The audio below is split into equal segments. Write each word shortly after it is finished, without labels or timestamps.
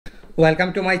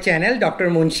Welcome to my channel, Dr.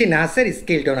 Munshi Nasser,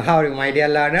 Skilltone. How are you, my dear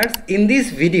learners? In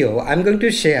this video, I'm going to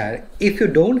share, if you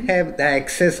don't have the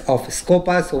access of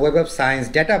Scopus Web of Science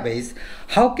database,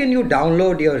 how can you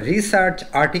download your research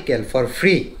article for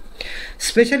free?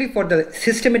 Especially for the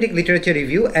systematic literature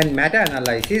review and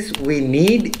meta-analysis, we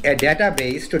need a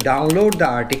database to download the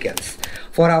articles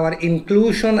for our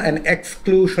inclusion and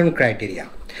exclusion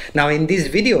criteria. Now in this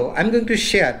video, I'm going to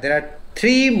share there are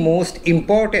three most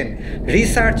important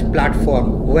research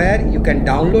platform where you can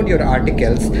download your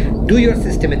articles, do your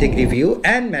systematic review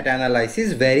and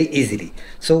meta-analysis very easily.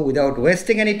 So without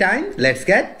wasting any time, let's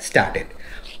get started.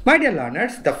 My dear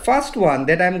learners, the first one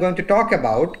that I'm going to talk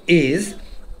about is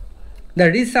the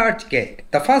ResearchGate.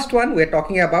 The first one we're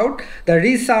talking about the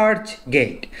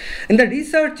ResearchGate. In the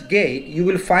ResearchGate, you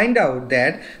will find out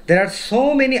that there are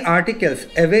so many articles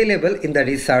available in the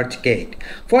ResearchGate.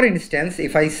 For instance,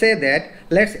 if I say that,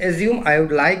 let's assume I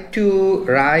would like to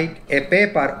write a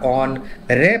paper on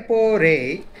repo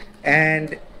rate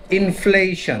and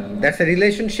inflation. That's a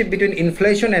relationship between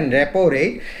inflation and repo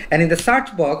rate, and in the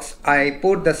search box I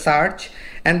put the search,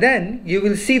 and then you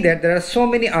will see that there are so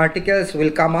many articles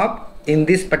will come up in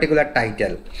this particular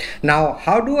title. Now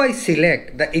how do I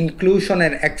select the inclusion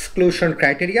and exclusion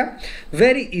criteria?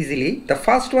 Very easily. The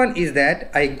first one is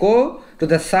that I go to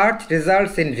the search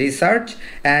results in research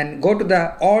and go to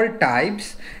the all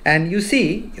types, and you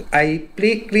see I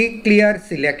click clear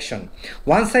selection.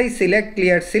 Once I select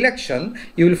clear selection,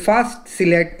 you will first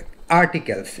select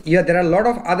articles. Yeah, there are a lot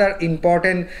of other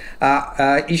important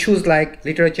issues like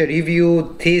literature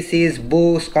review, thesis,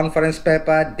 books, conference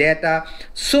paper, data,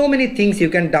 so many things you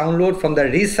can download from the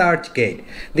ResearchGate.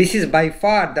 This is by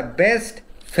far the best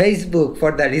Facebook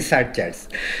for the researchers.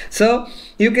 So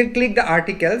you can click the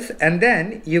articles and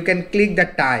then you can click the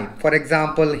time. For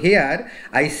example, here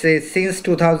I say since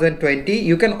 2020.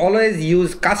 You can always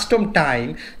use custom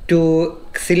time to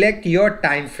select your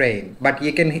time frame, but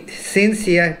you can, since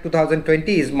here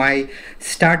 2020 is my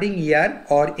starting year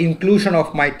or inclusion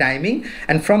of my timing,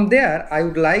 and from there I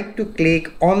would like to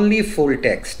click only full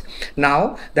text.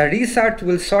 Now the research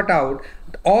will sort out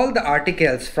all the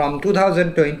articles from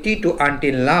 2020 to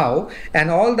until now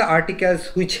and all the articles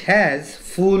which has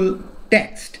full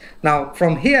text. Now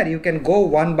from here you can go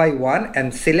one by one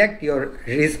and select your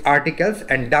articles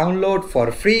and download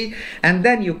for free, and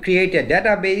then you create a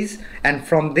database, and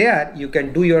from there you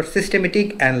can do your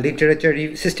systematic literature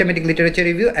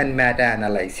review and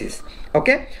meta-analysis.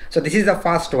 Okay, so this is the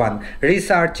first one,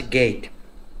 ResearchGate.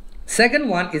 Second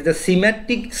one is the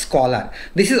Semantic Scholar.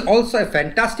 This is also a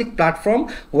fantastic platform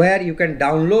where you can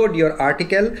download your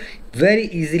article very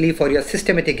easily for your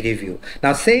systematic review.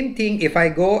 Now same thing, if I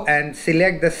go and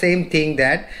select the same thing,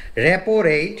 that repo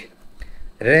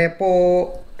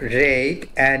rate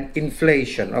and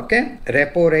inflation. Okay,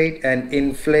 repo rate and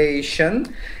inflation,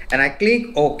 and I click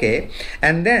OK,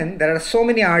 and then there are so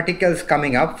many articles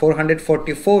coming up.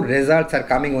 444 results are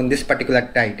coming on this particular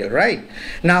title, right?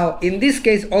 Now in this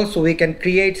case also we can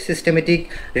create systematic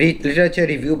literature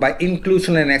review by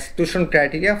inclusion and exclusion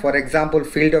criteria. For example,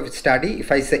 field of study,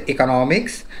 if I say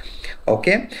economics,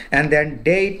 okay, and then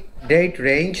date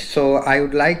range, so I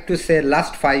would like to say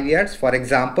last 5 years, for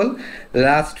example,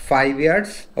 last 5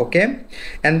 years, okay,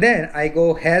 and then I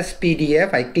go has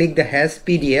PDF, I click the has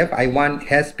PDF, I want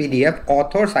has PDF.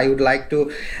 Authors, I would like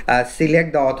to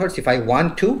select the authors if I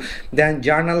want to. Then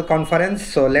journal conference,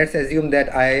 so let's assume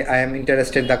that I am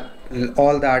interested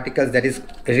all the articles that is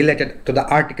related to the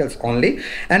articles only,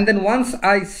 and then once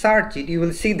I search it, you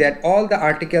will see that all the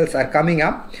articles are coming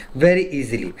up very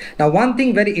easily. Now one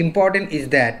thing very important is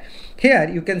that here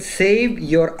you can save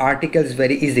your articles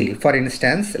very easily. For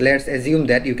instance, let's assume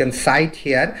that you can cite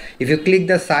here. If you click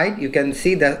the cite, you can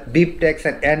see the BibTeX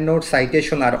and EndNote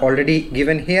citation are already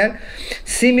given here.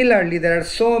 Similarly, there are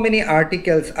so many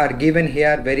articles are given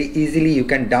here very easily. You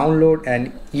can download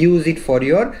and use it for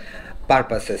your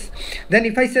purposes. Then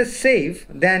if I say save,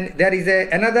 then there is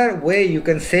another way you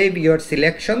can save your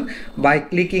selection by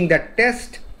clicking the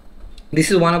test. This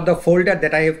is one of the folder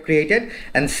that I have created,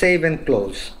 and save and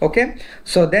close. Okay,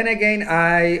 so then again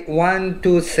I want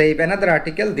to save another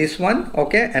article, this one,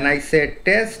 okay, and I say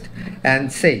test and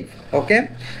save. Okay,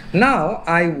 now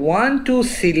I want to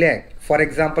select, for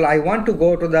example, I want to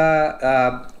go to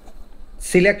the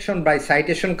selection by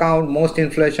citation count, most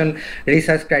inflation,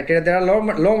 research criteria. There are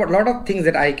a lot of things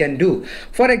that I can do.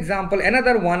 For example,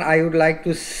 another one I would like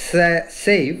to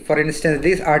save. For instance,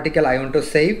 this article I want to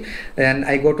save, and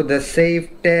I go to the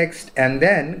save text and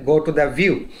then go to the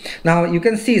view. Now you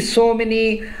can see so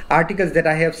many articles that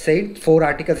I have saved, 4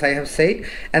 articles I have saved,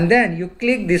 and then you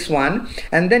click this one,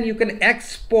 and then you can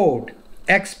export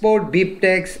export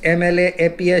BibTeX, MLA,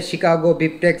 API, Chicago,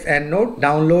 BibTeX, EndNote,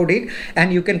 download it,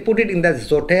 and you can put it in the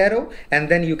Zotero, and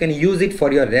then you can use it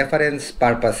for your reference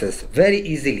purposes very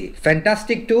easily.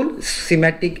 Fantastic tool,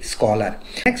 Semantic Scholar.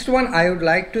 Next one I would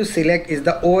like to select is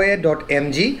the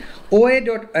OA.mg.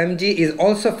 OA.mg is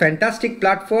also fantastic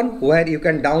platform where you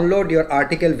can download your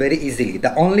article very easily.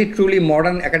 The only truly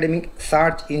modern academic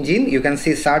search engine. You can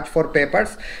see search for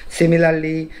papers.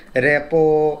 Similarly,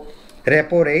 repo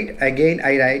rate, again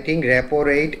I writing repo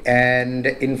rate and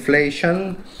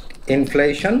inflation,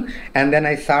 and then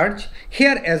I search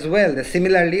here as well.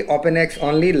 Similarly, OpenX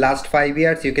only last 5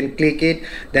 years, you can click it.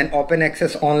 Then open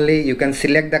access only, you can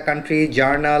select the country,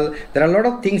 journal. There are a lot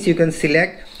of things you can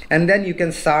select, and then you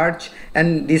can search,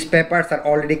 and these papers are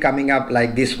already coming up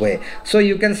like this way. So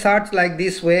you can search like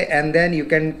this way, and then you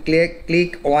can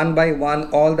click one by one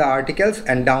all the articles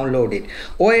and download it.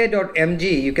 OA.mg,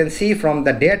 you can see from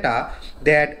the data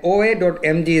that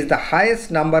OA.mg is the highest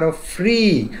number of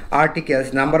free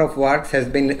articles, number of works has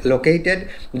been located,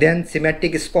 then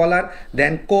Semantic Scholar,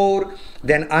 then Core,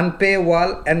 then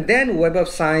Unpaywall, and then Web of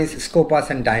Science, Scopus,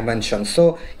 and Dimensions.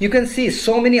 So you can see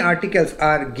so many articles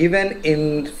are given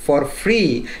in for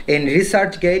free in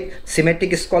ResearchGate,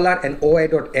 Semantic Scholar, and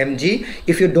OA.mg.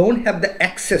 If you don't have the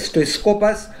access to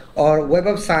Scopus or Web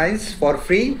of Science for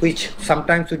free, which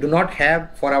sometimes we do not have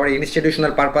for our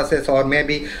institutional purposes, or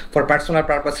maybe for personal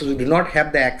purposes we do not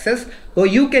have the access, so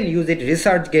you can use it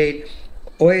ResearchGate,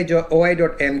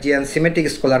 OA.mg, and Semantic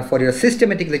Scholar for your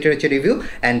systematic literature review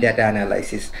and data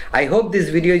analysis. I hope this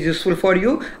video is useful for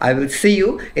you. I will see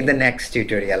you in the next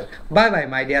tutorial. Bye bye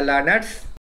my dear learners.